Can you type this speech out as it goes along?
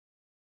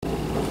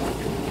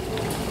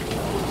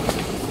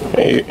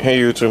Hey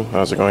YouTube,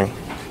 how's it going?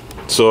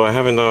 So I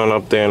haven't done an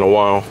update in a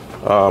while.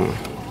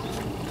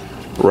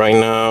 Right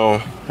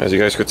now, as you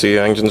guys could see,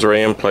 engine's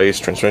already in place,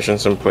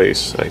 transmission's in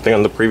place. I think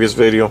on the previous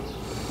video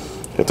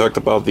I talked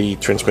about the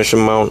transmission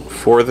mount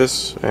for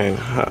this and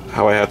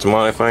how I had to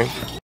modify.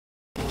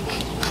 I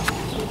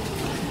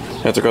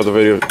had to cut the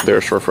video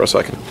there short for a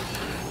second.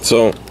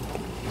 So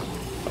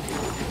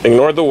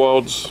ignore the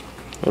welds.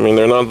 I mean,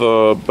 they're not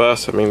the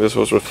best. I mean, this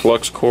was with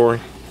flux core,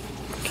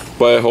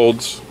 but it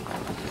holds.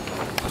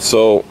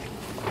 So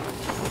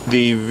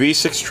the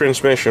V6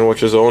 transmission,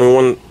 which is the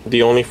only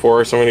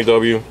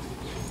 4R70W,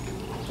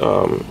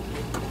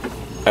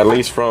 at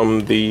least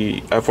from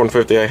the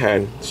F-150 I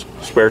had,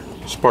 Spark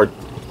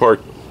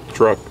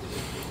truck.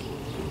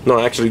 No,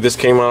 actually this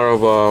came out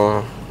of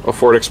a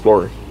Ford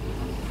Explorer,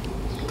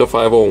 the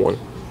 501,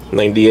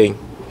 98.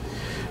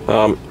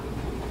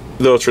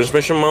 The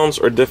transmission mounts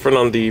are different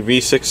on the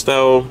V6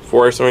 style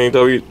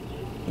 4R70W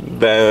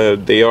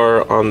than they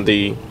are on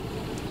the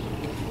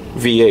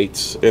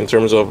V8s in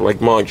terms of like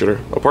modular.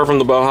 Apart from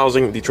the bell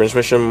housing, the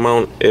transmission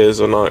mount is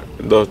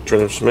the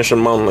transmission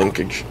mount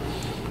linkage.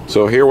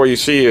 So here what you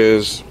see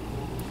is,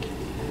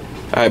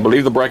 I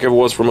believe the bracket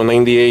was from a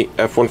 98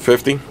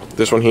 F-150,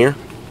 this one here.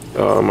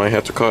 I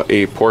had to cut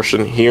a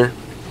portion here.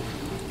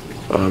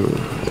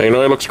 I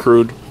know it looks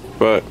crude,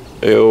 but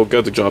it'll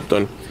get the job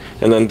done.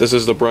 And then this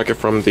is the bracket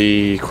from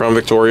the Crown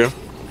Victoria.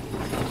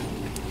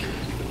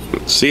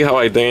 See how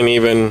I didn't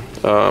even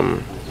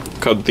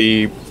cut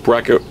the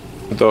bracket,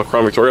 the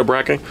Crown Victoria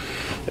bracket.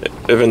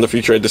 If in the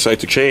future I decide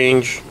to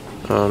change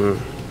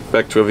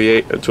back to a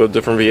V8, to a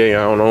different V8,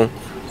 I don't know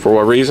for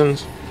what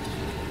reasons.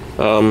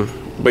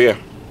 But yeah,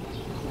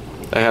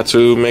 I had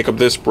to make up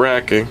this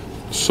bracket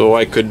so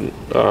I could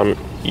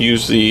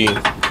use the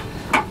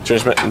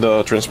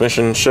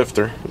transmission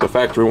shifter, the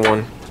factory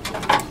one,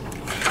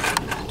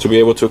 to be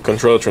able to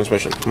control the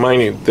transmission.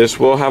 Mind you, this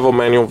will have a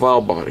manual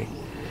valve body.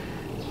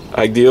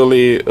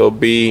 Ideally, it'll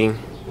be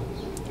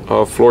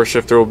a floor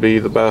shifter will be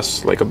the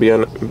best, like a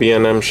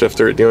B&M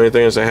shifter. The only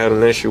thing is I had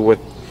an issue with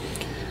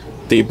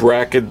the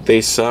bracket they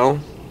sell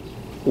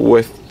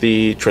with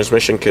the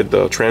transmission kit,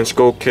 the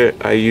Transco kit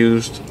I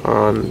used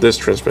on this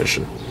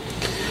transmission.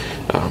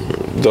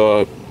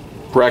 The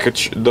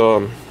bracket,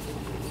 the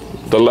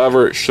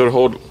lever should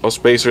hold a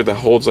spacer that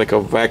holds like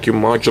a vacuum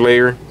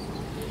modulator.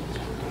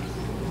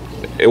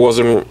 It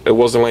wasn't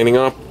lining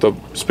up. The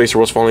spacer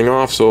was falling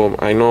off, so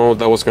I know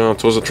that was gonna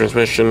toast the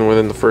transmission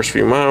within the first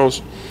few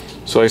miles.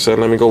 So I said,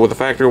 let me go with the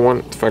factory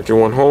one. The factory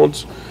one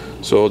holds,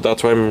 so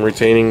that's why I'm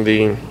retaining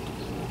the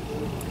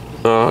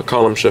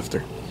column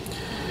shifter.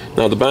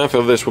 Now the benefit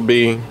of this would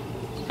be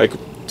I could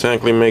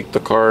technically make the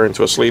car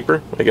into a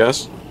sleeper, I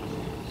guess.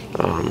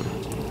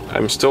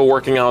 I'm still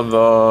working out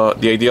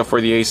the idea for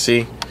the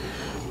AC,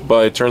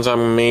 but it turns out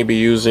I may be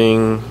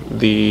using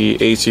the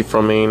AC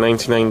from a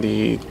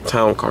 1990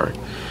 town car.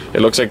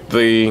 It looks like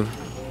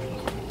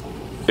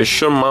it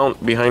should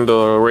mount behind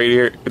the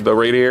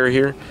radiator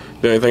here.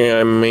 The only thing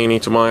I may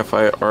need to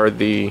modify are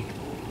the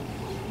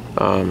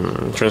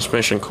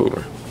transmission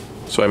cooler.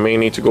 So I may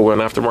need to go with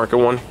an aftermarket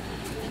one.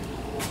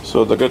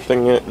 So the good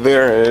thing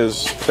there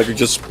is I could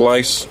just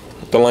splice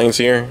the lines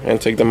here and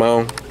take them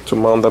out to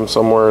mount them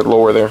somewhere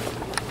lower there.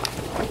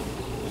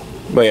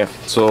 But yeah,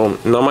 so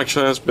not much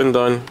has been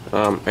done.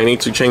 I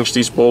need to change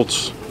these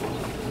bolts.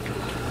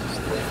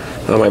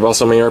 I bought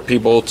some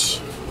ARP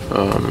bolts.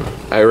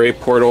 I already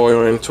poured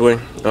oil into it.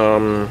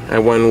 I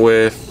went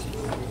with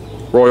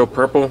Royal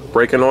Purple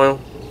break-in oil,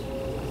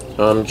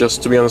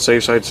 just to be on the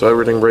safe side, so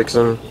everything breaks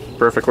in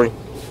perfectly.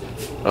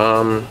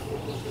 The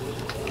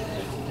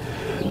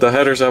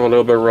headers have a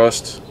little bit of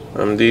rust.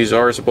 These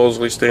are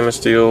supposedly stainless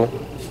steel.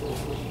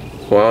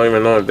 Well, I don't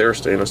even know if they're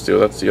stainless steel.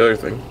 That's the other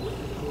thing.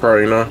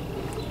 Probably not.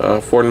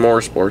 Ford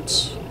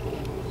Motorsports.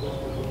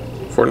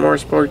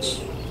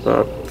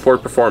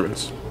 Ford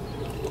Performance.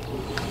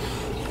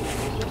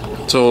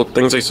 So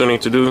things I still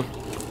need to do: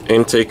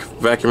 intake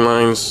vacuum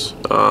lines.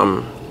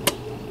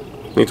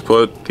 Need to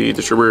put the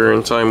distributor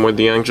in time with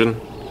the engine.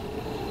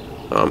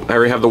 I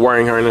already have the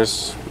wiring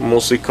harness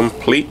mostly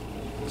complete,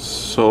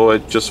 so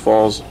it just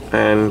falls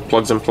and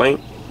plugs in plain.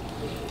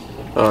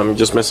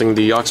 Just missing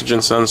the oxygen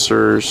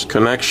sensors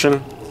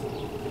connection,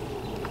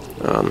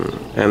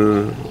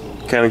 and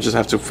kind of just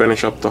have to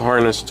finish up the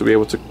harness to be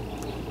able to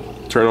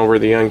turn over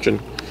the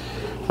engine.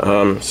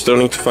 Still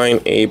need to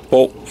find a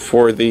bolt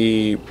for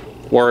the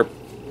water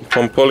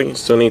pump pulley.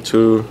 Still need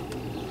to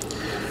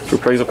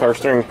replace the power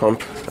steering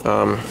pump.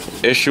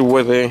 Issue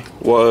with it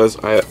was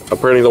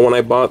apparently the one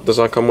I bought does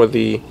not come with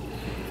the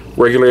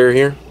regulator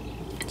here,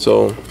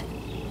 so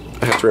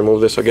I have to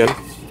remove this again.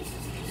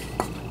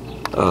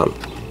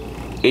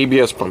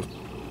 ABS pump,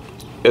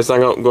 it's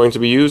not going to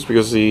be used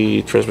because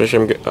the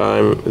transmission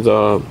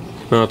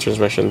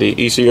the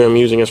ECU I'm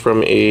using is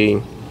from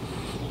a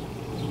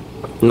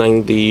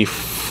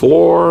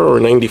 94 or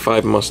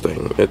 95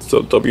 Mustang. It's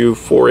the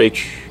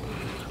W4H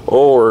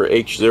or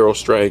H0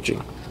 strategy.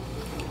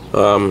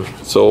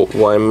 So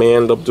what I may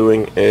end up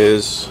doing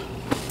is,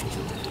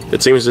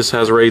 it seems this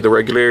has already the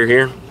regulator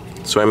here,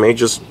 so I may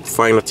just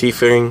find a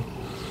T-fitting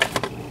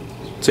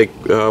take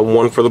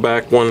one for the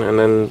back one, and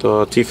then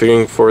the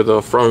T-fitting for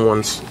the front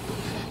ones.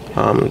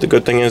 The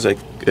good thing is it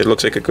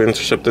looks like it could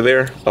intercept it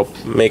there. I'll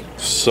make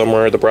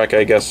somewhere the bracket,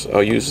 I guess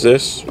I'll use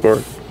this,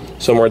 or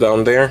somewhere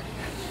down there.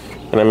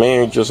 And I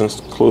may just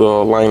include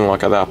a line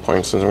lock at that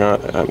point, since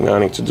I'm gonna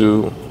need to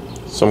do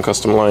some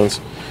custom lines.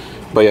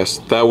 But yes,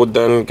 that would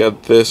then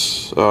get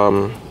this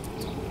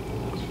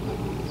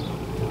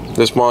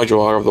this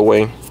module out of the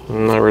way.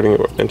 I'm not really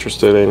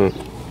interested in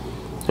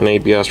an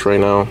ABS right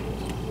now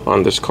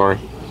on this car.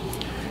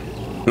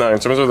 Now, in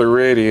terms of the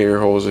radiator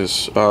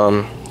hoses,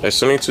 I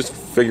still need to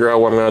figure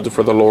out what I'm gonna do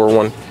for the lower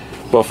one.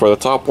 But for the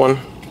top one,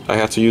 I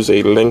had to use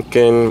a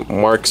Lincoln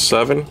Mark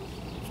 7.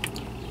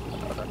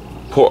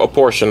 A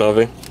portion of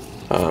it.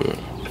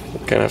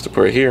 Kind of have to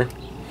put it here.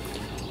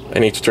 I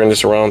need to turn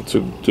this around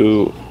to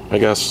do, I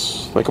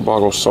guess, like a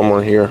boggle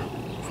somewhere here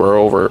for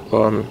over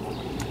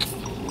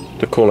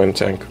the coolant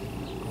tank.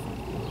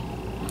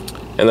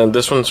 And then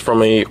this one's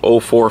from a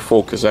 04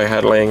 Focus I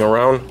had laying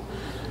around.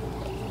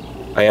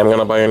 I am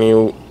gonna buy a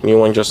new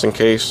one just in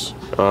case.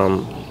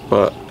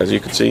 But as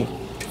you can see,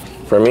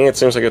 for me it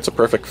seems like it's a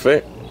perfect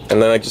fit.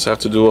 And then I just have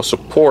to do a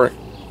support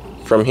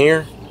from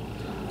here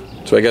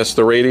to, I guess,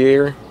 the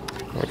radiator.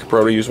 I could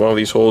probably use one of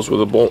these holes with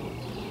a bolt,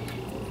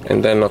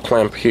 and then a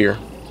clamp here.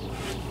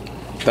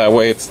 That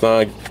way it's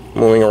not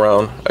moving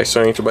around. I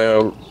still need to buy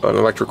an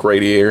electric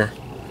radiator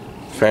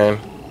fan.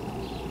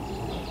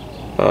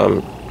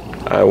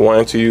 I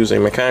wanted to use a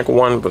mechanical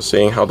one, but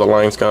seeing how the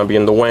line's gonna be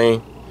in the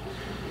way,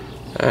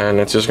 and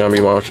it's just gonna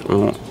be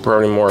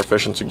probably more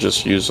efficient to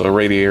just use a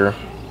radiator,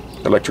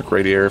 electric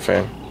radiator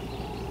fan.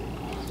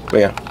 But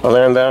yeah,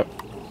 other than that,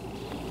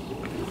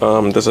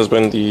 this has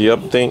been the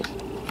update.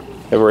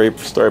 I've already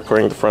started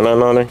putting the front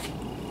end on it.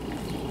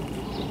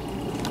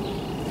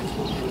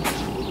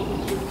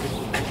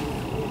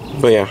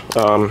 But yeah,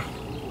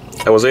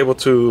 I was able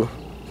to.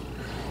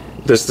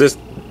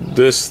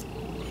 This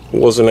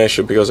was an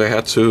issue because I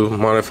had to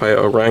modify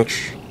a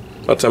wrench,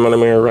 a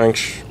 10mm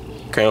wrench,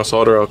 kind of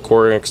solder a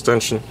core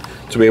extension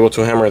to be able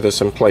to hammer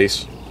this in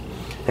place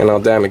and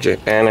not damage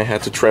it. And I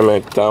had to trim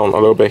it down a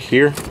little bit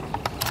here,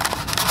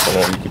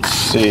 and you can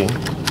see.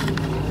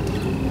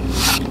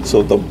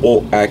 So the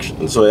bolt it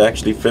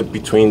actually fit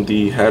between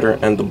the header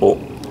and the bolt.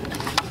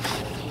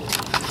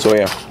 So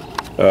yeah,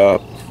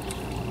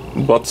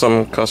 bought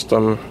some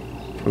custom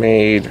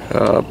made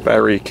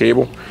battery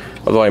cable,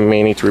 although I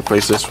may need to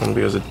replace this one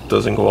because it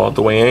doesn't go all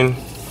the way in,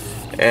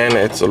 and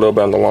it's a little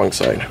bit on the long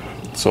side,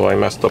 so I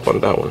messed up on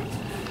that one.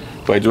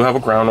 But I do have a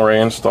ground array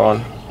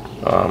installed.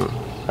 I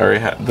already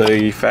had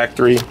the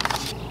factory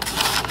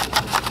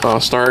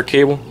starter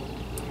cable.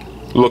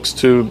 Looks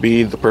to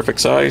be the perfect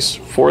size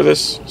for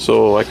this,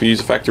 so I could use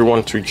the factory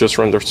one to just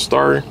run the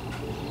starter.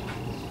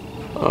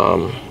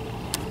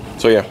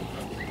 So yeah,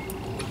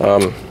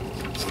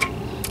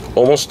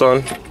 almost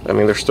done. I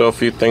mean, there's still a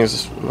few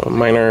things,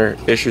 minor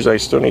issues I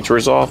still need to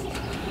resolve.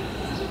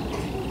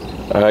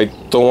 I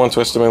don't want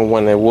to estimate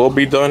when it will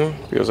be done,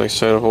 because I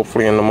said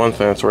hopefully in a month,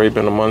 and it's already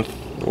been a month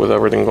with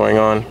everything going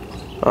on.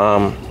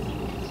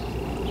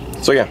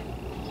 So yeah,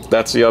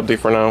 that's the update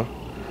for now.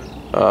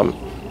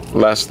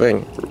 Last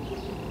thing,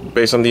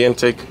 based on the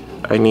intake,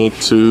 I need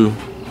to,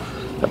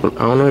 I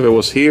don't know if it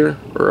was here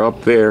or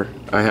up there,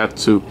 I had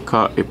to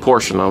cut a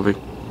portion of it.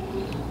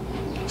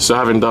 Still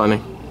haven't done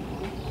it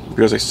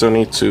because I still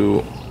need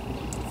to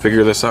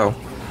figure this out.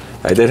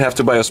 I did have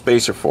to buy a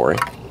spacer for it.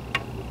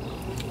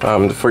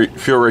 The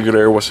fuel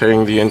regulator was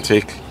hitting the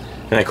intake,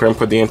 and I couldn't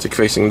put the intake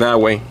facing that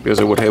way because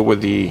it would hit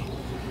with the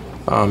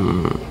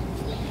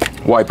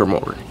wiper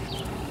motor.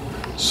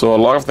 So a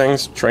lot of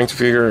things trying to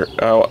figure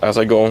out as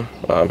I go.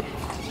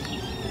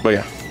 But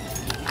yeah.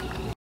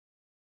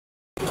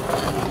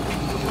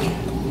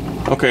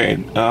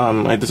 Okay,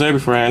 I decided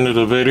before I ended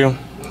the video,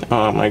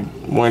 I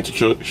wanted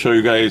to show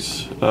you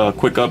guys a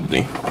quick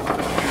update.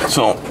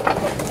 So,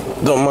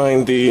 don't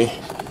mind the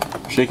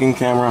shaking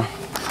camera.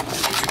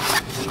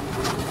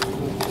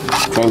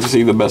 Trying to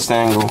see the best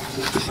angle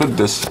to put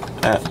this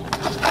at.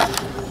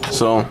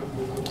 So,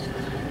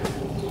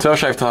 tail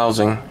shaft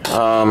housing.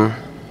 I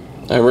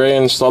already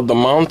installed the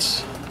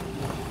mount,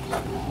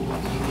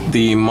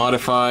 the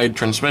modified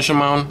transmission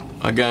mount.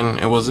 Again,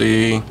 it was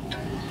a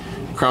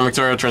Crown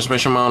Victoria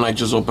transmission mount. I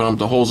just opened up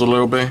the holes a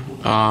little bit,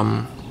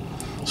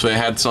 so it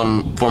had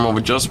some form of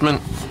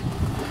adjustment.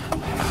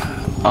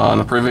 On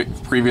the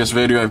previous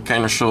video, I've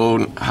kind of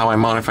showed how I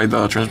modified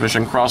the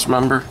transmission cross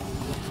member.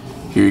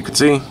 Here you can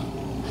see,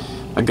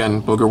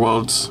 again, booger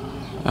welds.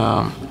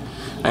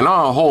 I know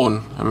how to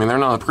hold. I mean, they're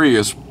not a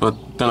Prius, but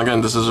then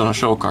again, this isn't a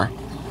show car.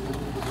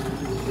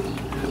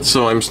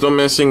 So I'm still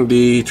missing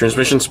the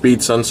transmission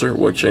speed sensor,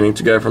 which I need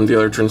to get from the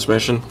other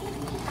transmission.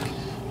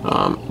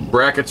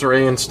 Brackets are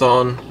already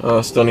installed.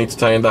 Still need to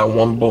tie in that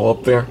one bolt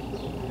up there.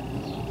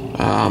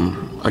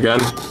 Again,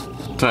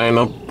 tying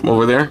up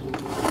over there.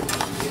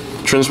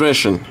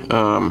 Transmission,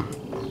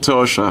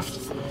 tail shaft.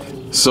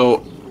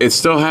 So it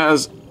still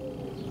has,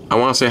 I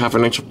want to say, half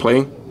an inch of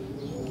play.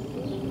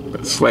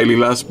 Slightly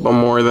less, but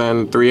more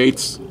than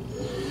 3/8.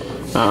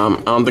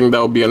 I don't think that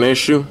will be an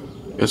issue.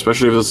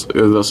 especially if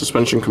the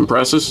suspension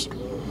compresses.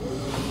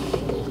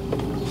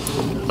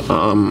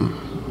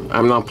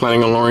 I'm not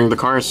planning on lowering the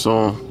car,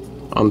 so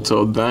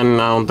until then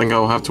I don't think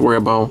I'll have to worry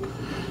about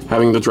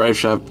having the drive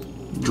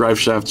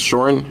shaft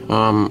shortened.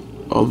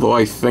 Although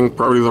I think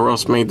probably the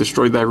rust may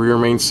destroy that rear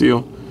main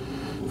seal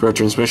for a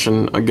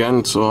transmission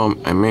again, so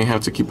I may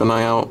have to keep an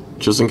eye out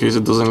just in case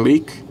it doesn't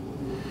leak.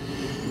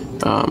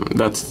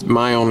 That's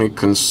my only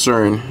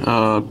concern.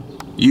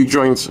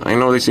 U-joints, I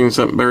know they've seen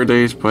some better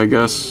days, but I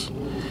guess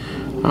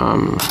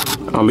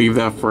I'll leave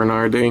that for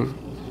another day.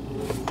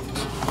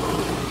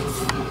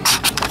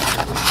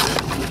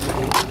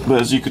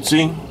 But as you can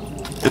see,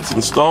 it's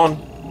installed.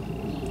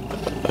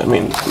 I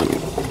mean,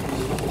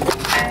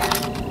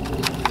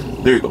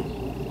 there you go.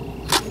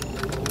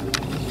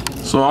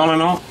 So all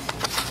in all,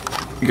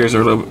 you guys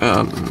are a little,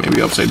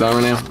 maybe upside down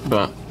right now,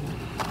 but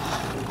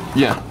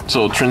yeah.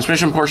 So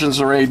transmission portion's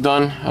already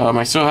done.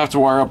 I still have to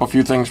wire up a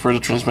few things for the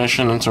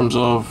transmission in terms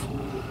of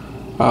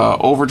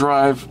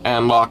overdrive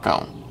and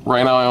lockout.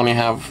 Right now I only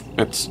have,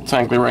 it's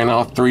technically right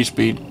now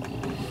 3-speed.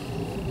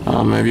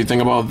 If you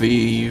think about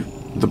the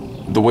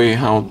way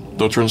how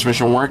the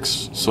transmission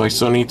works, so I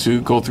still need to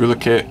go through the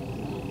kit,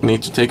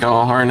 need to take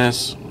out a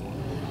harness.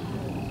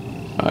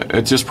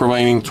 It's just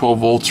providing 12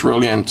 volts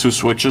really and 2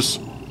 switches,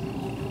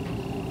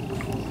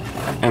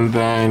 and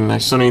then I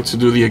still need to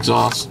do the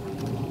exhaust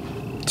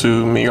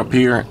to me up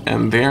here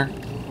and there,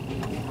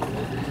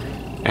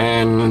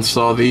 and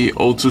install the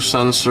O2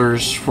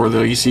 sensors for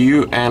the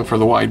ECU and for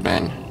the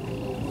wideband.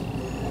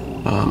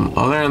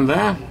 Other than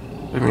that,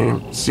 I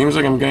mean, it seems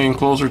like I'm getting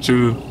closer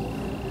to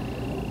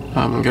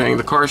getting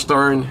the car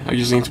started. I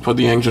just need to put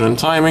the engine in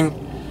timing,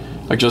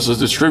 adjust the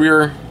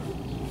distributor,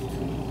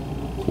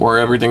 wire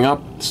everything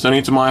up. Still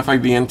need to modify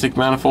the intake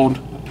manifold.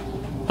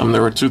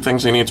 There were 2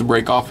 things I need to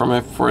break off from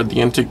it for the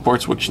intake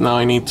ports, which now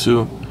I need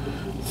to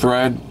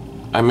thread.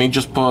 I may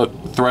just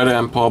thread it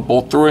and put a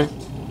bolt through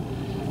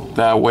it.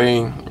 That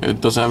way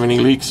it doesn't have any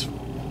leaks.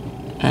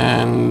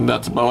 And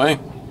that's about it.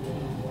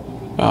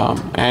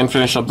 And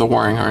finish up the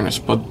wiring harness.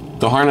 But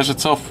the harness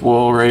itself will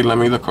already let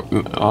me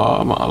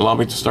allow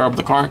me to start up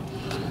the car.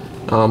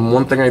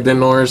 One thing I did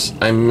notice,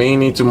 I may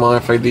need to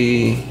modify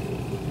the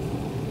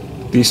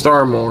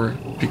starter motor,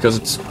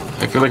 because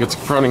I feel like it's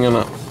running in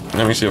a.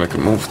 Let me see if I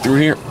can move through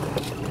here.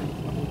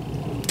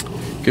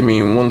 Give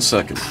me 1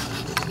 second.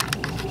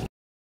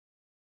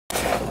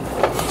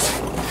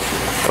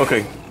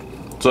 Okay,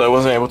 so I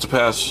wasn't able to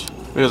pass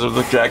because of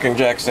the jack and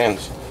jack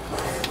stands.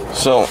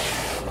 So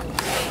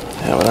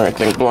I have another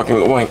thing blocking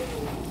the way.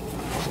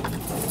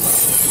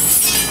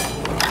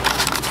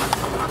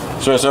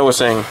 So as I was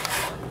saying,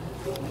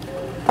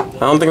 I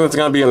don't think that's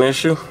gonna be an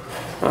issue,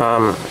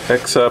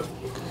 except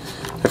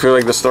I feel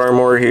like the starter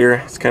motor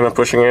here is kind of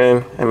pushing it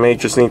in. I may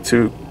just need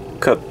to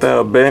cut that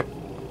a bit,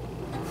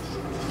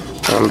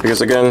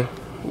 because again,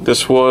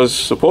 this was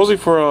supposedly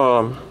for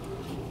a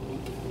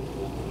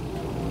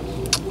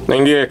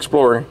 98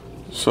 Explorer,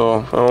 so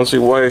I don't see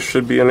why it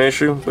should be an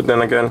issue. But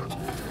then again,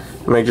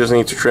 I may just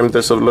need to trim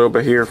this a little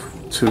bit here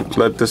to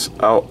let this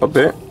out a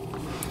bit,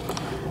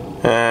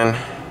 and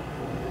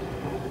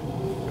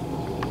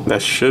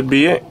that should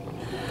be it.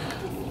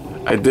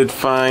 I did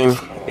find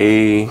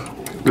a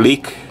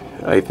leak.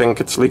 I think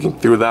it's leaking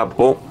through that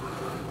bolt.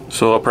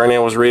 So apparently I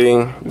was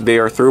reading they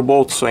are through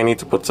bolts, so I need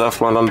to put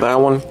Teflon on that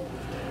one.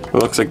 It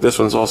looks like this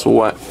one's also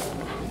wet,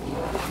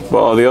 but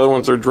all the other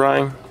ones are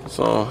dry,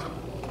 so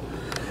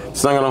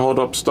it's not gonna hold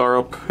up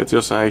startup. It's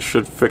just I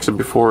should fix it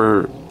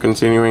before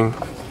continuing.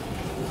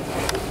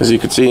 As you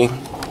can see,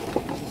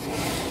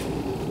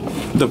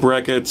 the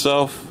bracket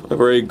itself, I've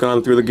already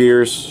gone through the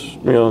gears,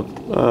 you know,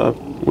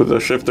 with the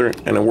shifter,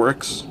 and it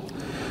works.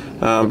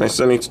 I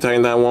still need to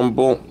tighten that one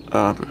bolt.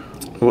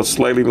 It was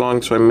slightly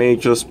long, so I may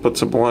just put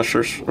some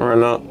washers or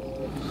not.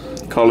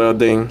 Call it a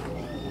day.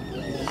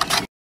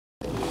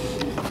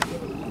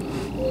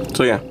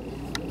 So yeah.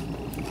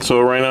 So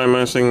right now I'm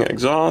missing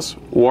exhaust,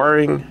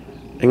 wiring,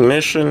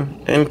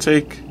 ignition,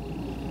 intake,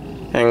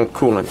 and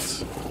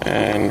coolant.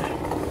 And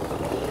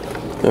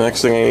the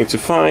next thing I need to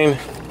find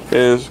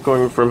is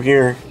going from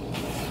here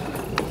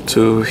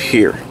to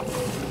here,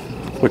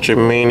 which I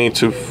may need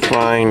to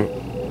find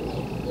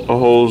a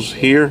hose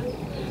here,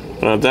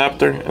 an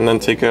adapter, and then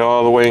take it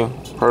all the way,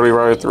 probably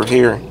right through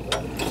here,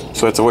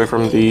 so it's away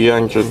from the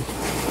engine,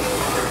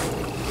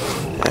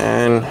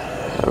 and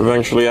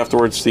eventually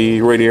afterwards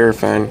the radiator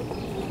fan.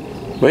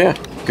 But yeah,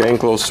 getting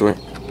close to it.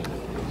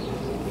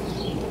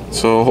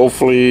 So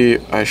hopefully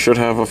I should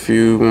have a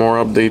few more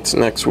updates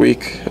next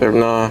week. If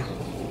not,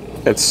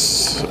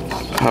 it's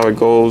how it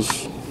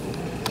goes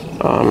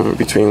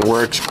between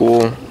work,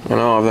 school, and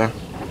all of that.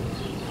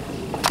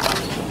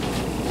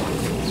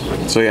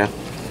 So yeah,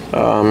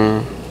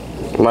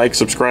 like,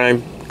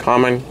 subscribe,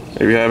 comment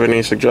if you have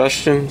any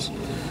suggestions.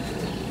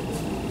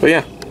 But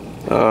yeah,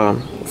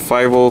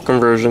 5-volt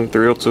conversion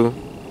 302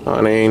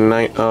 on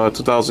a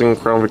 2000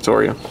 Crown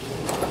Victoria.